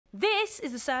This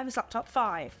is the Surface Laptop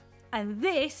 5, and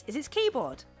this is its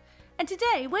keyboard. And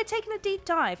today we're taking a deep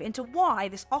dive into why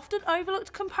this often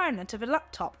overlooked component of a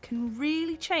laptop can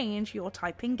really change your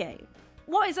typing game.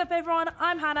 What is up everyone,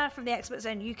 I'm Hannah from the Expert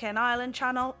Zone UK and Ireland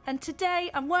channel, and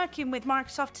today I'm working with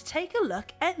Microsoft to take a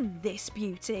look at this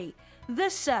beauty, the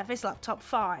Surface Laptop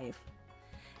 5.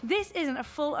 This isn't a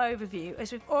full overview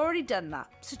as we've already done that,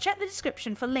 so check the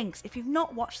description for links if you've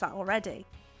not watched that already.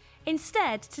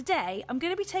 Instead, today I'm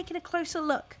going to be taking a closer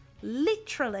look,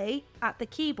 literally, at the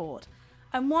keyboard,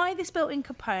 and why this built-in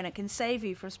component can save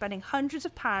you from spending hundreds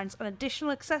of pounds on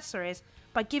additional accessories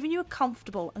by giving you a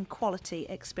comfortable and quality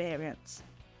experience.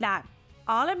 Now,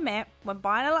 I'll admit, when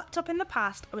buying a laptop in the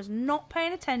past, I was not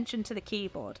paying attention to the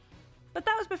keyboard. But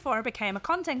that was before I became a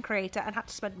content creator and had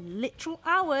to spend literal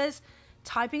hours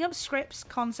typing up scripts,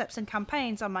 concepts and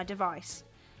campaigns on my device.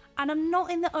 And I'm not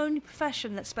in the only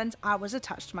profession that spends hours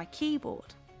attached to my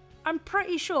keyboard. I'm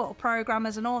pretty sure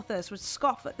programmers and authors would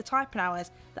scoff at the typing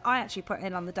hours that I actually put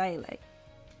in on the daily.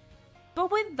 But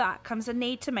with that comes a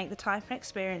need to make the typing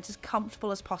experience as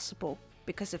comfortable as possible,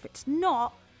 because if it's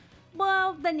not,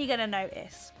 well, then you're going to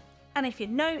notice. And if you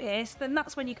notice, then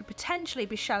that's when you could potentially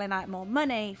be shelling out more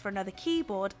money for another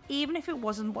keyboard, even if it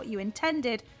wasn't what you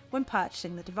intended when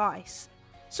purchasing the device.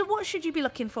 So what should you be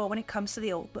looking for when it comes to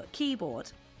the Ultbook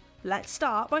keyboard? Let's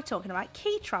start by talking about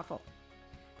key travel.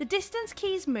 The distance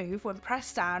keys move when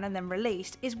pressed down and then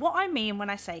released is what I mean when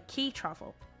I say key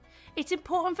travel. It's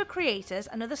important for creators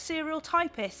and other serial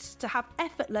typists to have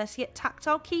effortless yet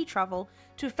tactile key travel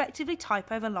to effectively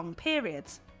type over long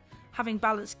periods. Having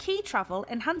balanced key travel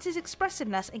enhances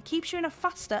expressiveness and keeps you in a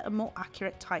faster and more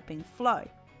accurate typing flow.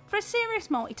 For a serious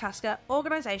multitasker,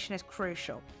 organisation is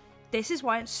crucial. This is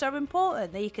why it's so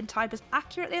important that you can type as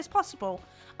accurately as possible,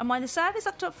 and why the Surface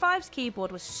Laptop 5's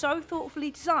keyboard was so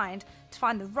thoughtfully designed to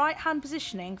find the right hand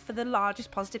positioning for the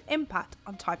largest positive impact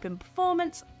on typing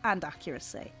performance and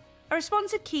accuracy. A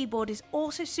responsive keyboard is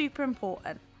also super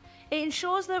important. It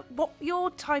ensures that what you're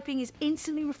typing is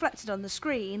instantly reflected on the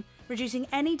screen, reducing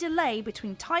any delay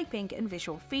between typing and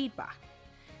visual feedback.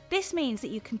 This means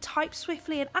that you can type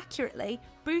swiftly and accurately,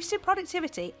 boosting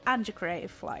productivity and your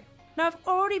creative flow. Now, I've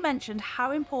already mentioned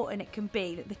how important it can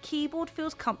be that the keyboard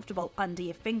feels comfortable under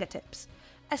your fingertips,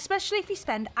 especially if you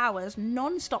spend hours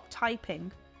non-stop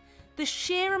typing. The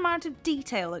sheer amount of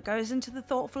detail that goes into the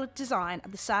thoughtful design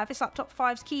of the Surface Laptop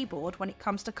 5's keyboard when it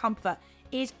comes to comfort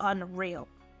is unreal.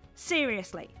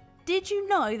 Seriously, did you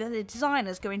know that the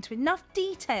designers go into enough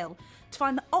detail to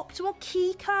find the optimal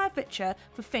key curvature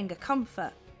for finger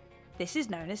comfort? This is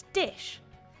known as dish.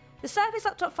 The Surface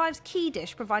Laptop 5's key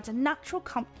dish provides a natural,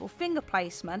 comfortable finger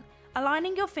placement,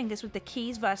 aligning your fingers with the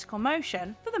key's vertical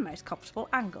motion for the most comfortable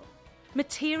angle.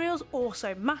 Materials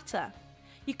also matter.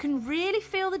 You can really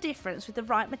feel the difference with the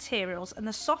right materials and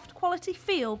the soft quality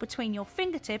feel between your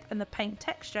fingertip and the paint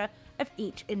texture of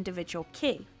each individual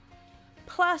key.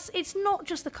 Plus, it's not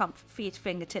just the comfort for your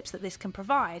fingertips that this can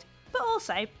provide, but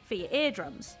also for your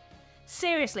eardrums.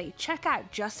 Seriously, check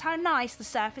out just how nice the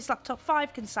Surface Laptop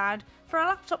 5 can sound for a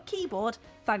laptop keyboard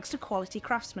thanks to quality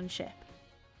craftsmanship.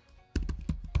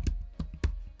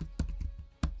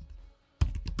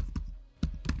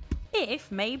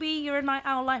 If maybe you're a night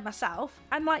owl like myself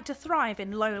and like to thrive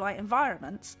in low light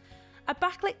environments, a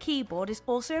backlit keyboard is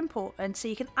also important so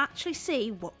you can actually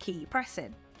see what key you're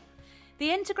pressing. The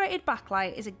integrated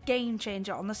backlight is a game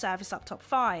changer on the Surface Laptop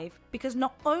 5 because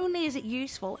not only is it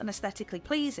useful and aesthetically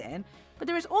pleasing, but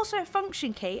there is also a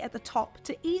function key at the top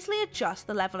to easily adjust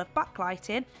the level of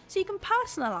backlighting so you can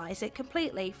personalise it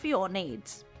completely for your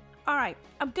needs. Alright,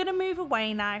 I'm going to move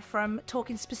away now from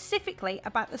talking specifically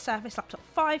about the Surface Laptop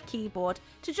 5 keyboard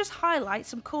to just highlight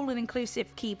some cool and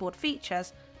inclusive keyboard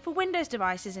features for Windows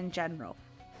devices in general.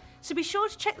 So be sure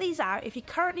to check these out if you're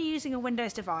currently using a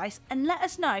Windows device, and let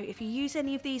us know if you use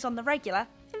any of these on the regular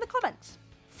in the comments.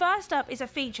 First up is a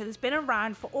feature that's been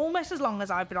around for almost as long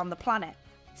as I've been on the planet: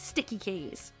 sticky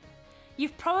keys.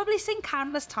 You've probably seen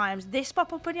countless times this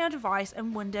pop up on your device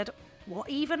and wondered, what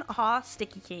even are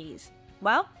sticky keys?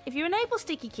 Well, if you enable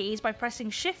sticky keys by pressing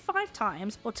Shift 5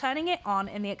 times or turning it on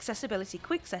in the accessibility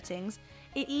quick settings,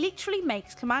 it literally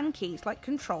makes command keys like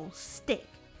Control stick,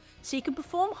 so you can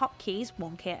perform hotkeys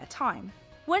one key at a time.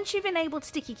 Once you've enabled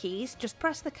sticky keys, just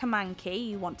press the command key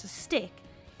you want to stick,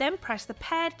 then press the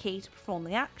paired key to perform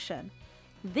the action.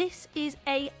 This is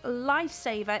a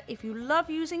lifesaver if you love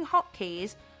using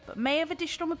hotkeys but may have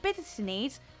additional mobility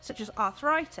needs such as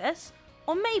arthritis,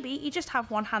 or maybe you just have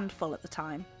one handful at the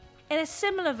time. In a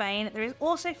similar vein, there is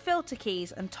also filter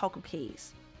keys and toggle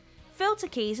keys. Filter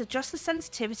keys adjust the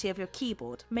sensitivity of your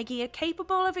keyboard, making it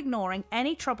capable of ignoring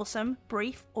any troublesome,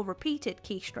 brief or repeated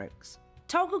keystrokes.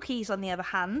 Toggle keys, on the other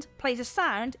hand, plays a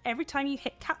sound every time you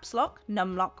hit caps lock,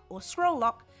 num lock or scroll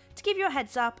lock to give you a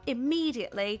heads up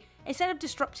immediately instead of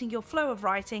disrupting your flow of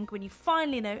writing when you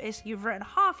finally notice you've written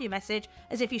half your message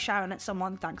as if you're shouting at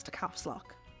someone thanks to caps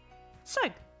lock. So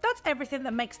that's everything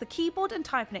that makes the keyboard and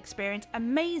typing experience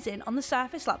amazing on the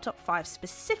Surface Laptop 5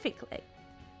 specifically.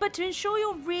 But to ensure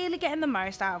you're really getting the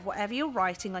most out of whatever you're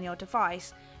writing on your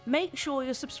device, make sure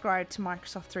you're subscribed to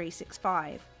Microsoft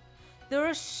 365. There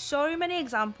are so many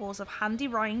examples of handy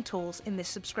writing tools in this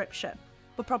subscription,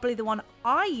 but probably the one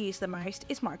I use the most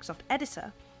is Microsoft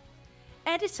Editor.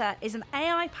 Editor is an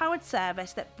AI-powered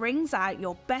service that brings out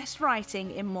your best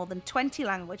writing in more than 20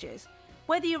 languages,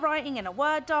 whether you're writing in a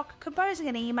Word doc, composing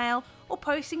an email, or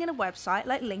posting in a website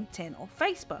like LinkedIn or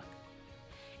Facebook.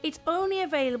 It's only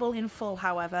available in full,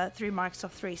 however, through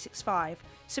Microsoft 365,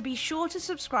 so be sure to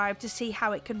subscribe to see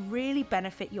how it can really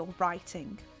benefit your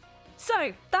writing.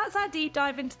 So that's our deep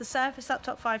dive into the Surface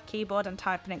Laptop 5 keyboard and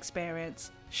typing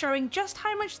experience, showing just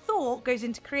how much thought goes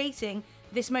into creating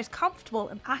this most comfortable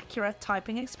and accurate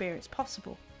typing experience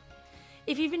possible.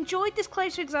 If you've enjoyed this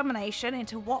closer examination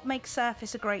into what makes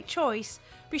Surface a great choice,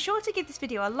 be sure to give this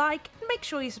video a like and make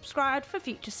sure you subscribe for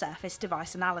future Surface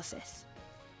device analysis.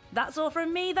 That's all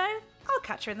from me though, I'll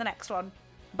catch you in the next one.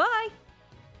 Bye!